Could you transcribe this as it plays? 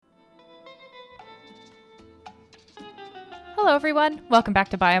Hello everyone, welcome back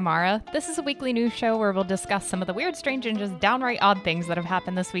to Amara. This is a weekly news show where we'll discuss some of the weird, strange, and just downright odd things that have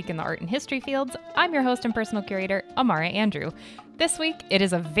happened this week in the art and history fields. I'm your host and personal curator, Amara Andrew. This week, it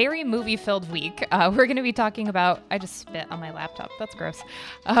is a very movie-filled week. We're going to be talking about... I just spit on my laptop. That's gross.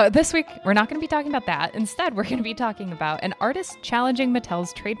 This week, we're not going to be talking about that. Instead, we're going to be talking about an artist challenging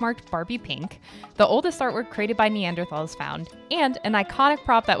Mattel's trademarked Barbie pink, the oldest artwork created by Neanderthals found, and an iconic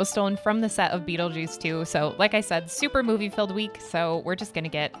prop that was stolen from the set of Beetlejuice 2. So, like I said, super movie-filled week, so we're just going to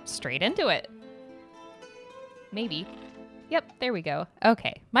get straight into it. Maybe. Yep, there we go.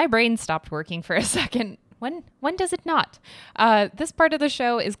 Okay, my brain stopped working for a second. When does it not? This part of the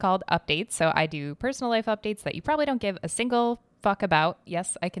show is called Updates, so I do personal life updates that you probably don't give a single fuck about.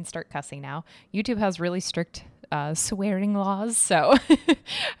 Yes, I can start cussing now. YouTube has really strict swearing laws, so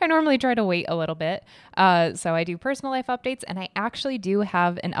I normally try to wait a little bit. So I do personal life updates, and I actually do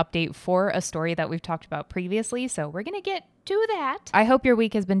have an update for a story that we've talked about previously, so we're going to get to that. I hope your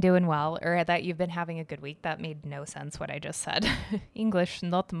week has been doing well, or that you've been having a good week. That made no sense what I just said. English,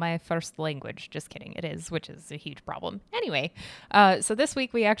 not my first language. Just kidding. It is, which is a huge problem. Anyway, so this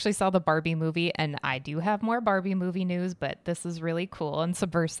week we actually saw the Barbie movie, and I do have more Barbie movie news, but this is really cool and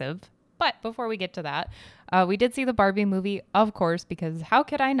subversive. But before we get to that, we did see the Barbie movie, of course, because how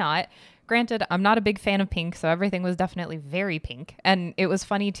could I not? Granted, I'm not a big fan of pink, so everything was definitely very pink. And it was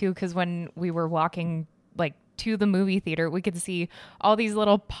funny, too, because when we were walking, to the movie theater, we could see all these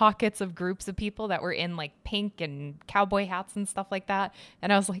little pockets of groups of people that were in pink and cowboy hats and stuff like that.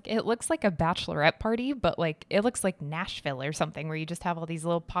 And I was like, it looks like a bachelorette party, but it looks like Nashville or something where you just have all these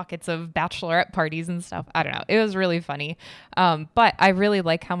little pockets of bachelorette parties and stuff. I don't know. It was really funny. But I really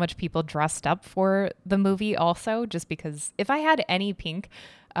like how much people dressed up for the movie also, just because if I had any pink,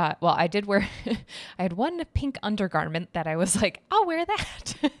 I did wear, I had one pink undergarment that I was like, I'll wear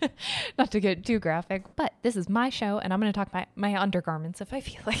that. Not to get too graphic, but this is my show and I'm going to talk about my undergarments if I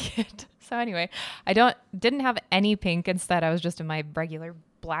feel like it. So anyway, didn't have any pink. Instead, I was just in my regular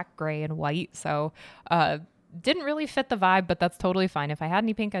black, gray, and white. So, didn't really fit the vibe, but that's totally fine. If I had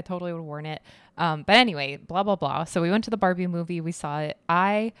any pink, I totally would have worn it. But anyway, blah, blah, blah. So we went to the Barbie movie. We saw it.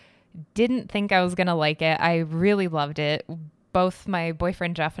 I didn't think I was going to like it. I really loved it. Both my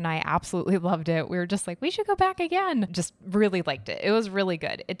boyfriend Jeff and I absolutely loved it. We were just like, we should go back again. Just really liked it. It was really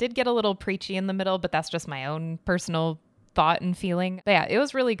good. It did get a little preachy in the middle, but that's just my own personal thought and feeling. But yeah, it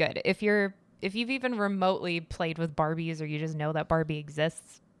was really good. If you've even remotely played with Barbies or you just know that Barbie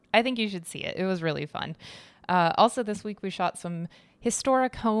exists, I think you should see it. It was really fun. Also this week we shot some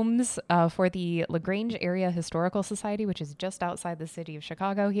historic homes for the LaGrange Area Historical Society, which is just outside the city of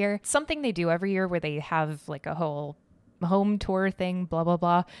Chicago here. Something they do every year where they have a whole home tour thing, blah, blah,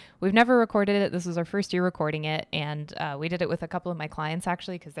 blah. We've never recorded it. This was our first year recording it. And we did it with a couple of my clients,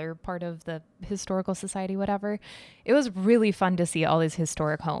 actually, because they're part of the historical society, whatever. It was really fun to see all these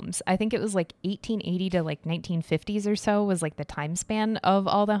historic homes. I think it was 1880 to 1950s or so was the time span of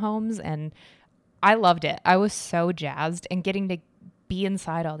all the homes. And I loved it. I was so jazzed, and getting to be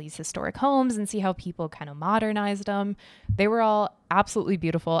inside all these historic homes and see how people kind of modernized them. They were all absolutely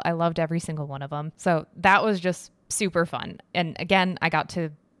beautiful. I loved every single one of them. So that was just super fun. And again, I got to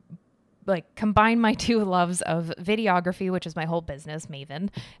combine my two loves of videography, which is my whole business, Maven,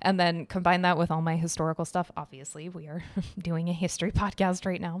 and then combine that with all my historical stuff. Obviously, we are doing a history podcast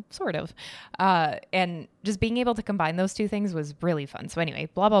right now, sort of. And just being able to combine those two things was really fun. So anyway,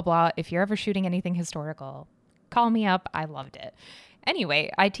 blah, blah, blah. If you're ever shooting anything historical, call me up. I loved it.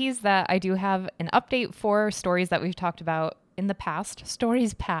 Anyway, I teased that I do have an update for stories that we've talked about in the past,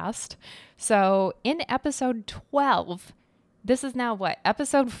 stories past. So in episode 12, this is now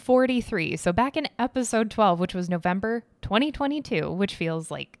episode 43. So back in episode 12, which was November 2022, which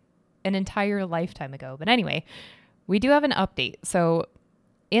feels like an entire lifetime ago. But anyway, we do have an update. So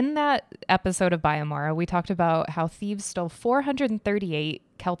in that episode of Amara, we talked about how thieves stole 438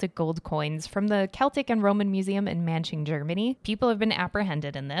 Celtic gold coins from the Celtic and Roman Museum in Manching, Germany. People have been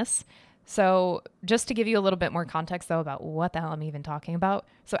apprehended in this. So just to give you a little bit more context, though, about what the hell I'm even talking about.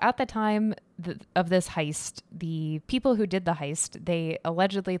 So at the time of this heist, the people who did the heist, they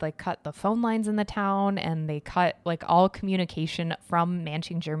allegedly cut the phone lines in the town, and they cut all communication from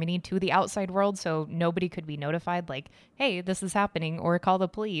Manching, Germany to the outside world. So nobody could be notified hey, this is happening, or call the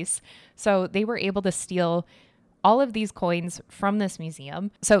police. So they were able to steal all of these coins from this museum.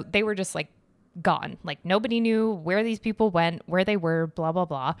 So they were just gone. Nobody knew where these people went, where they were, blah, blah,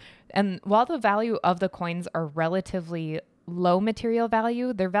 blah. And while the value of the coins are relatively low material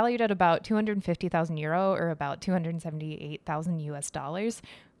value, they're valued at about 250,000 euro or about 278,000 US dollars.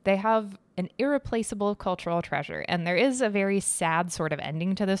 They have an irreplaceable cultural treasure. And there is a very sad sort of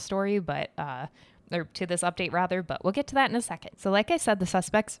ending to this story, but or to this update rather, but we'll get to that in a second. So like I said, the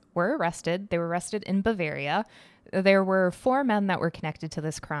suspects were arrested. They were arrested in Bavaria. There were 4 men that were connected to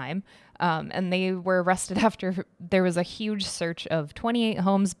this crime, and they were arrested after there was a huge search of 28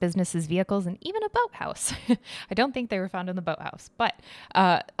 homes, businesses, vehicles, and even a boathouse. I don't think they were found in the boathouse, but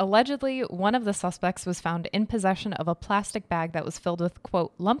allegedly one of the suspects was found in possession of a plastic bag that was filled with,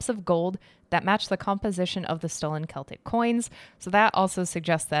 quote, lumps of gold that matched the composition of the stolen Celtic coins. So that also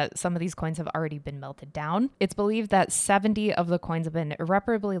suggests that some of these coins have already been melted down. It's believed that 70 of the coins have been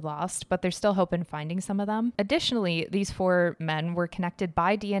irreparably lost, but there's still hope in finding some of them. Additionally, these 4 men were connected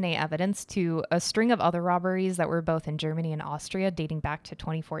by DNA evidence to a string of other robberies that were both in Germany and Austria dating back to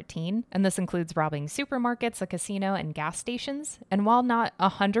 2014. And this includes robbing supermarkets, a casino, and gas stations. And while not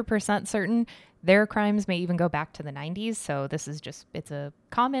 100% certain, their crimes may even go back to the 90s, so this is it's a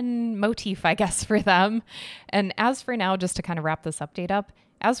common motif, I guess, for them. And as for now, just to kind of wrap this update up,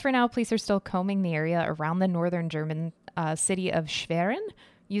 as for now, police are still combing the area around the northern German city of Schwerin,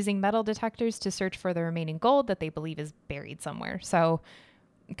 using metal detectors to search for the remaining gold that they believe is buried somewhere. So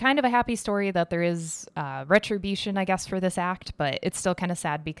kind of a happy story that there is retribution, I guess, for this act, but it's still kind of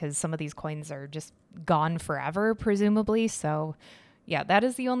sad because some of these coins are just gone forever, presumably. So yeah, that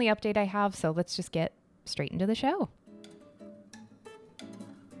is the only update I have, so let's just get straight into the show.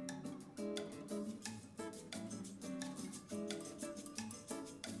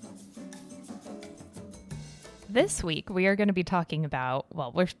 This week, we are going to be talking about,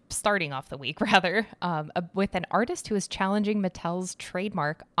 well, we're starting off the week rather, with an artist who is challenging Mattel's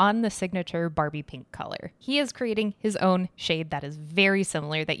trademark on the signature Barbie pink color. He is creating his own shade that is very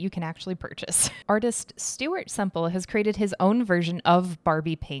similar that you can actually purchase. Artist Stuart Semple has created his own version of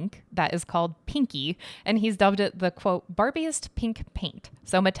Barbie pink that is called Pinky, and he's dubbed it the, quote, Barbiest pink paint.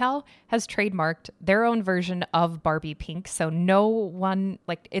 So Mattel has trademarked their own version of Barbie pink, so no one,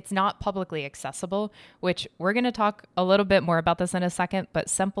 like, it's not publicly accessible, which we're going to talk a little bit more about this in a second, but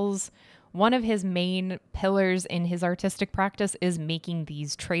Semple's one of his main pillars in his artistic practice is making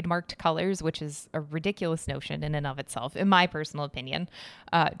these trademarked colors, which is a ridiculous notion in and of itself, in my personal opinion,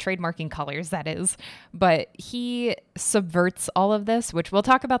 trademarking colors, that is. But he subverts all of this, which we'll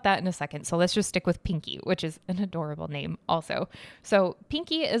talk about that in a second. So let's just stick with Pinky, which is an adorable name also. So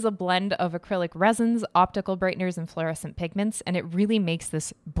Pinky is a blend of acrylic resins, optical brighteners, and fluorescent pigments, and it really makes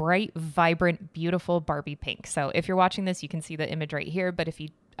this bright, vibrant, beautiful Barbie pink. So if you're watching this, you can see the image right here, but if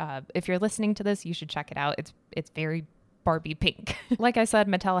you're listening to this, you should check it out. It's very Barbie pink. Like I said,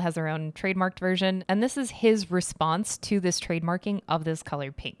 Mattel has their own trademarked version, and this is his response to this trademarking of this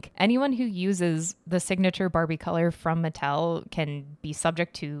color pink. Anyone who uses the signature Barbie color from Mattel can be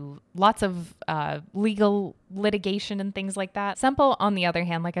subject to lots of legal litigation and things like that. Semple, on the other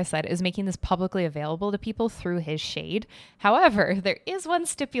hand, like I said, is making this publicly available to people through his shade. However, there is one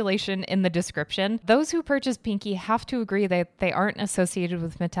stipulation in the description. Those who purchase Pinky have to agree that they aren't associated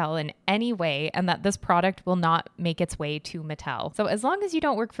with Mattel in any way and that this product will not make its way to Mattel. So as long as you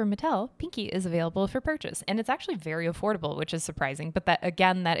don't work for Mattel, Pinky is available for purchase. And it's actually very affordable, which is surprising. But that,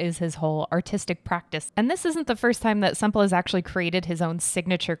 again, that is his whole artistic practice. And this isn't the first time that Semple has actually created his own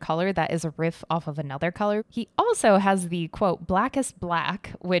signature color that is a riff off of another color. He also has the, quote, blackest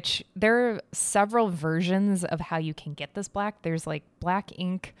black, which there are several versions of how you can get this black. There's like black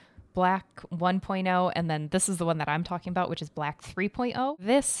ink, Black 1.0, and then this is the one that I'm talking about, which is Black 3.0.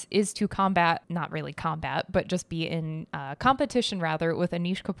 This is to combat, not really combat, but just be in competition rather with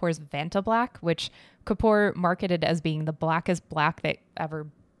Anish Kapoor's Vanta Black, which Kapoor marketed as being the blackest black that ever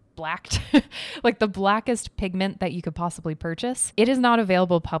blacked, like the blackest pigment that you could possibly purchase. It is not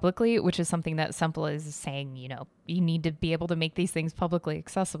available publicly, which is something that Semple is saying, you know, you need to be able to make these things publicly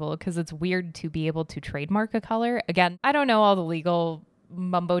accessible because it's weird to be able to trademark a color. Again, I don't know all the legal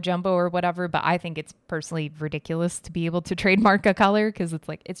mumbo jumbo or whatever, but I think it's personally ridiculous to be able to trademark a color because it's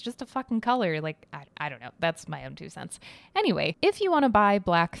like, it's just a fucking color. Like, I don't know. That's my own 2 cents. Anyway, if you want to buy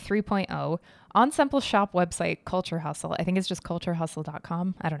Black 3.0 on Semple's shop website, Culture Hustle, I think it's just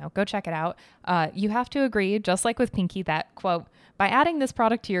culturehustle.com. I don't know. Go check it out. You have to agree, just like with Pinky, that, quote, by adding this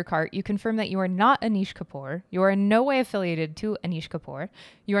product to your cart, you confirm that you are not Anish Kapoor. You are in no way affiliated to Anish Kapoor.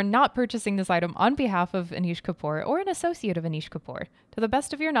 You are not purchasing this item on behalf of Anish Kapoor or an associate of Anish Kapoor. To the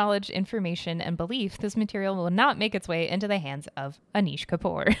best of your knowledge, information, and belief, this material will not make its way into the hands of Anish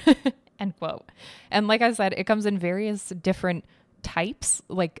Kapoor. End quote. And like I said, it comes in various different types.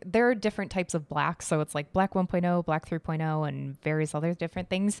 Like there are different types of black, so it's like Black 1.0, Black 3.0, and various other different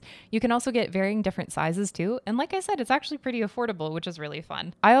things. You can also get varying different sizes too, and like I said, it's actually pretty affordable, which is really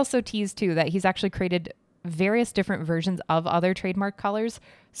fun. I also teased too that he's actually created various different versions of other trademark colors,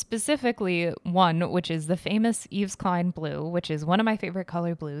 specifically one, which is the famous Yves Klein blue, which is one of my favorite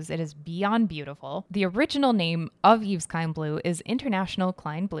color blues. It is beyond beautiful. The original name of Yves Klein blue is International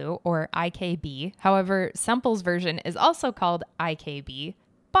Klein Blue, or IKB. However, Semple's version is also called IKB,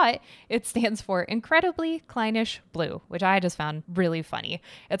 but it stands for Incredibly Kleinish Blue, which I just found really funny.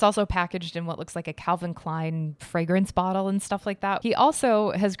 It's also packaged in what looks like a Calvin Klein fragrance bottle and stuff like that. He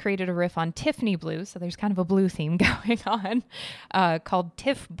also has created a riff on Tiffany blue, so there's kind of a blue theme going on, called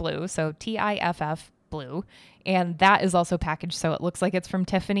Tiff Blue, so TIFF blue. And that is also packaged so it looks like it's from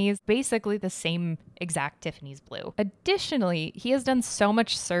Tiffany's, basically the same exact Tiffany's blue. Additionally, he has done so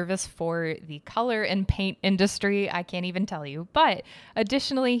much service for the color and paint industry, I can't even tell you. But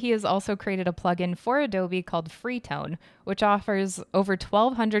additionally, he has also created a plugin for Adobe called Freetone, which offers over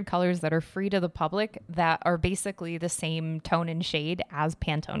 1,200 colors that are free to the public that are basically the same tone and shade as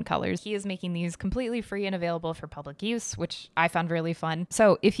Pantone colors. He is making these completely free and available for public use, which I found really fun.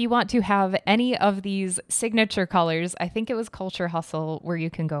 So if you want to have any of these signature colors, I think it was Culture Hustle where you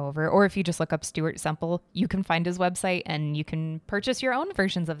can go over, or if you just look up Stuart Semple, you can find his website and you can purchase your own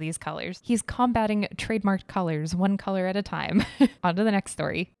versions of these colors. He's combating trademarked colors one color at a time. On to the next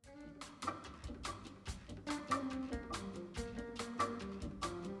story.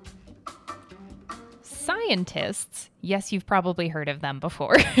 Scientists, yes, you've probably heard of them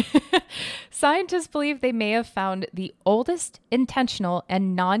before. Scientists believe they may have found the oldest intentional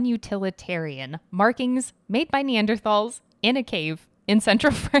and non-utilitarian markings made by Neanderthals in a cave in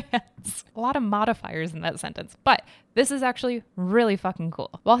central France. A lot of modifiers in that sentence, but this is actually really fucking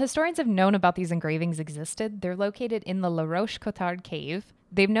cool. While historians have known about these engravings existed, they're located in the La Roche-Cotard cave.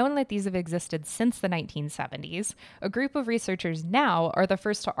 They've known that these have existed since the 1970s. A group of researchers now are the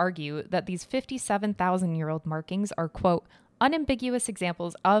first to argue that these 57,000-year-old markings are, quote, unambiguous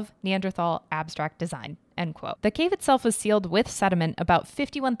examples of Neanderthal abstract design, end quote. The cave itself was sealed with sediment about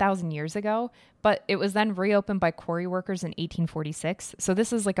 51,000 years ago, but it was then reopened by quarry workers in 1846. So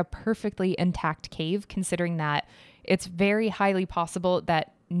this is like a perfectly intact cave, considering that it's very highly possible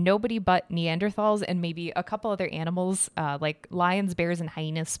that nobody but Neanderthals and maybe a couple other animals, like lions, bears, and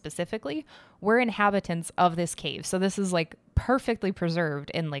hyenas specifically, were inhabitants of this cave. So this is like perfectly preserved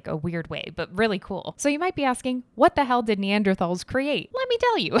in like a weird way, but really cool. So you might be asking, what the hell did Neanderthals create? Let me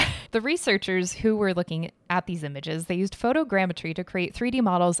tell you. The researchers who were looking at these images, they used photogrammetry to create 3D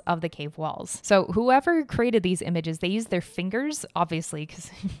models of the cave walls. So whoever created these images, they used their fingers, obviously,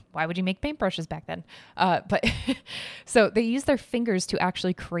 because why would you make paintbrushes back then? But so they used their fingers to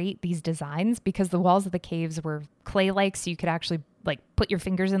actually create these designs because the walls of the caves were clay-like, so you could actually like put your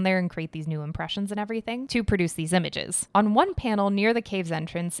fingers in there and create these new impressions and everything to produce these images. On one panel near the cave's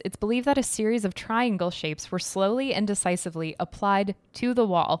entrance, it's believed that a series of triangle shapes were slowly and decisively applied to the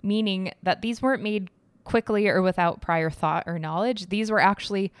wall, meaning that these weren't made quickly or without prior thought or knowledge. These were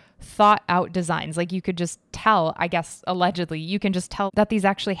actually thought out designs. Like you could just tell, I guess, allegedly, you can just tell that these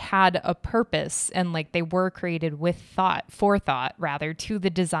actually had a purpose and like they were created with forethought rather, to the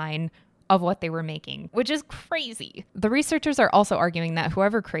design of what they were making, which is crazy. The researchers are also arguing that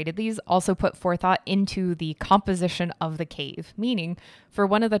whoever created these also put forethought into the composition of the cave, meaning for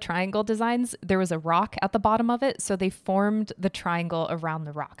one of the triangle designs, there was a rock at the bottom of it, so they formed the triangle around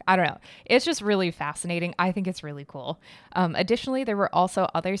the rock. I don't know. It's just really fascinating. I think it's really cool. Additionally, there were also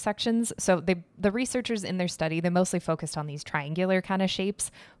other sections. So the researchers in their study, they mostly focused on these triangular kind of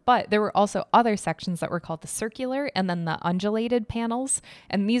shapes, but there were also other sections that were called the circular and then the undulated panels.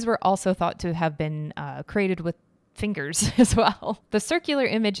 And these were also thought to have been created with fingers as well. The circular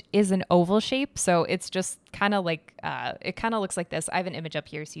image is an oval shape, so it's just kind of like, it kind of looks like this. I have an image up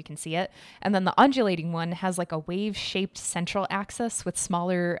here so you can see it. And then the undulating one has like a wave-shaped central axis with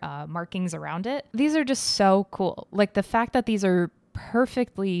smaller markings around it. These are just so cool. Like the fact that these are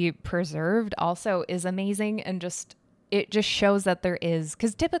perfectly preserved also is amazing, and just it just shows that there is,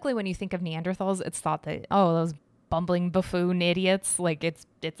 because typically when you think of Neanderthals, it's thought that, oh, those bumbling buffoon idiots, like it's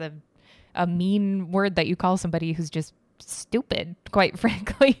a mean word that you call somebody who's just stupid, quite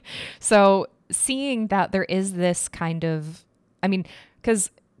frankly. So seeing that there is this kind of, I mean,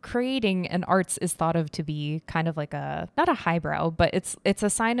 because creating an arts is thought of to be kind of like not a highbrow, but it's a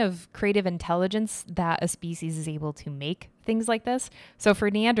sign of creative intelligence that a species is able to make things like this. So for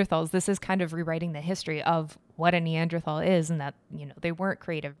Neanderthals, this is kind of rewriting the history of what a Neanderthal is, and that, you know, they weren't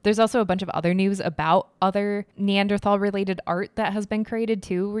creative. There's also a bunch of other news about other Neanderthal related art that has been created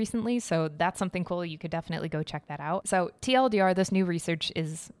too recently. So that's something cool. You could definitely go check that out. So TLDR, this new research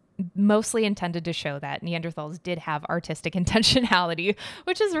is mostly intended to show that Neanderthals did have artistic intentionality,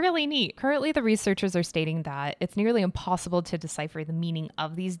 which is really neat. Currently, the researchers are stating that it's nearly impossible to decipher the meaning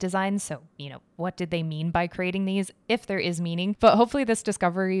of these designs. So, what did they mean by creating these, if there is meaning? But hopefully this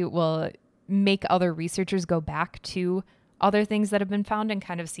discovery will make other researchers go back to other things that have been found and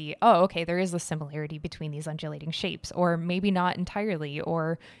kind of see, oh, okay, there is a similarity between these undulating shapes, or maybe not entirely,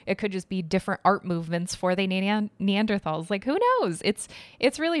 or it could just be different art movements for the Neanderthals. Like, who knows?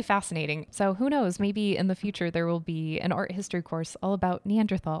 It's really fascinating. So who knows? Maybe in the future there will be an art history course all about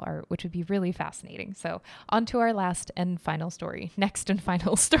Neanderthal art, which would be really fascinating. So on to our last and final story. Next and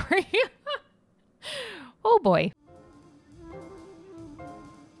final story. Oh boy.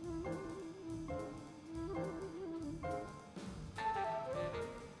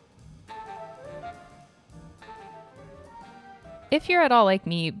 If you're at all like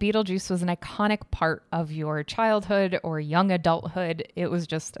me, Beetlejuice was an iconic part of your childhood or young adulthood. It was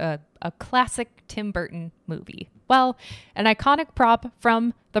just a classic Tim Burton movie. Well, an iconic prop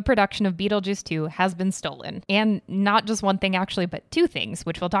from the production of Beetlejuice 2 has been stolen. And not just one thing, actually, but two things,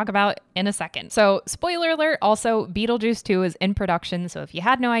 which we'll talk about in a second. So, spoiler alert, also, Beetlejuice 2 is in production. So if you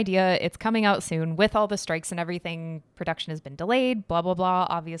had no idea, it's coming out soon. With all the strikes and everything, production has been delayed, blah, blah, blah,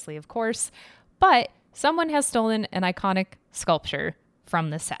 obviously, of course. But someone has stolen an iconic sculpture from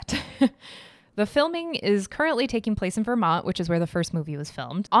the set. The filming is currently taking place in Vermont, which is where the first movie was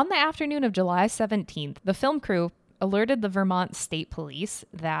filmed. On the afternoon of July 17th, the film crew alerted the Vermont State Police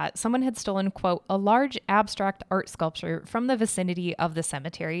that someone had stolen, quote, a large abstract art sculpture from the vicinity of the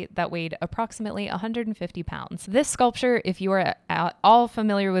cemetery that weighed approximately 150 pounds. This sculpture, if you are at all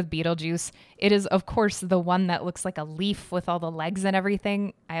familiar with Beetlejuice, it is, of course, the one that looks like a leaf with all the legs and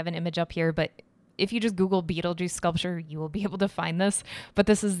everything. I have an image up here, but if you just Google Beetlejuice sculpture, you will be able to find this. But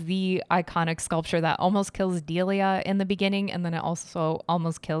this is the iconic sculpture that almost kills Delia in the beginning, and then it also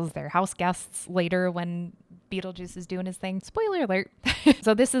almost kills their house guests later when Beetlejuice is doing his thing. Spoiler alert.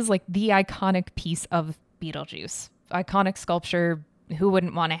 So this is like the iconic piece of Beetlejuice. Iconic sculpture. Who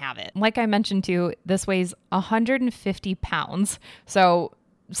wouldn't want to have it? Like I mentioned too, this weighs 150 pounds. So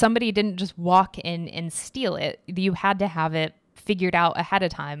somebody didn't just walk in and steal it. You had to have it figured out ahead of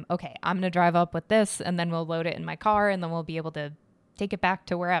time. Okay, I'm going to drive up with this and then we'll load it in my car and then we'll be able to take it back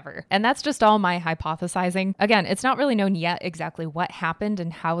to wherever. And that's just all my hypothesizing. Again, it's not really known yet exactly what happened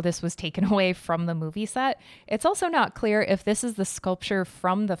and how this was taken away from the movie set. It's also not clear if this is the sculpture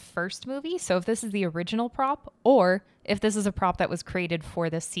from the first movie, so if this is the original prop, or if this is a prop that was created for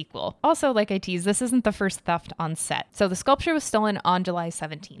this sequel. Also, like I teased, this isn't the first theft on set. So the sculpture was stolen on July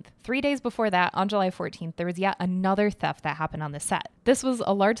 17th. 3 days before that, on July 14th, there was yet another theft that happened on the set. This was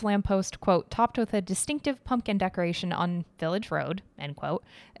a large lamppost, quote, topped with a distinctive pumpkin decoration on Village Road, end quote,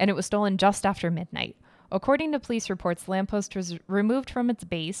 and it was stolen just after midnight. According to police reports, the lamppost was removed from its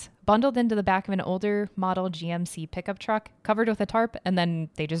base, bundled into the back of an older model GMC pickup truck, covered with a tarp, and then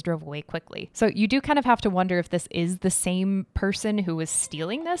they just drove away quickly. So you do kind of have to wonder if this is the same person who was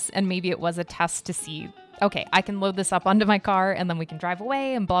stealing this, and maybe it was a test to see, okay, I can load this up onto my car and then we can drive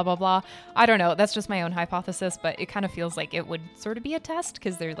away and blah, blah, blah. I don't know. That's just my own hypothesis, but it kind of feels like it would sort of be a test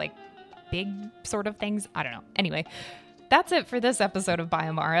because they're like big sort of things. I don't know. Anyway. That's it for this episode of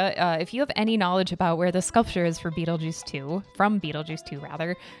Biomara. If you have any knowledge about where the sculpture is for Beetlejuice 2, from Beetlejuice 2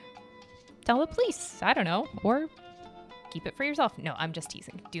 rather, tell the police. I don't know. Or keep it for yourself. No, I'm just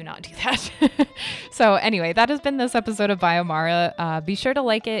teasing. Do not do that. So anyway, that has been this episode of Biomara. Be sure to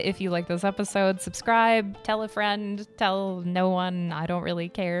like it if you like this episode. Subscribe, tell a friend, tell no one. I don't really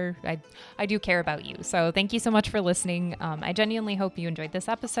care. I do care about you. So thank you so much for listening. I genuinely hope you enjoyed this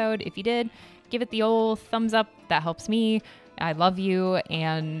episode. If you did, give it the old thumbs up. That helps me. I love you.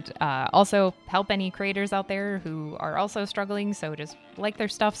 And also help any creators out there who are also struggling. So just like their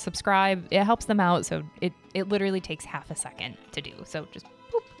stuff, subscribe. It helps them out. So it literally takes half a second to do. So just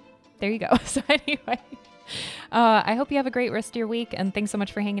boop. There you go. So anyway, I hope you have a great rest of your week. And thanks so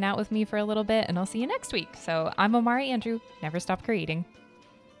much for hanging out with me for a little bit. And I'll see you next week. So I'm Omari Andrew. Never stop creating.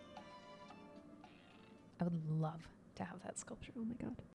 I would love to have that sculpture. Oh my God.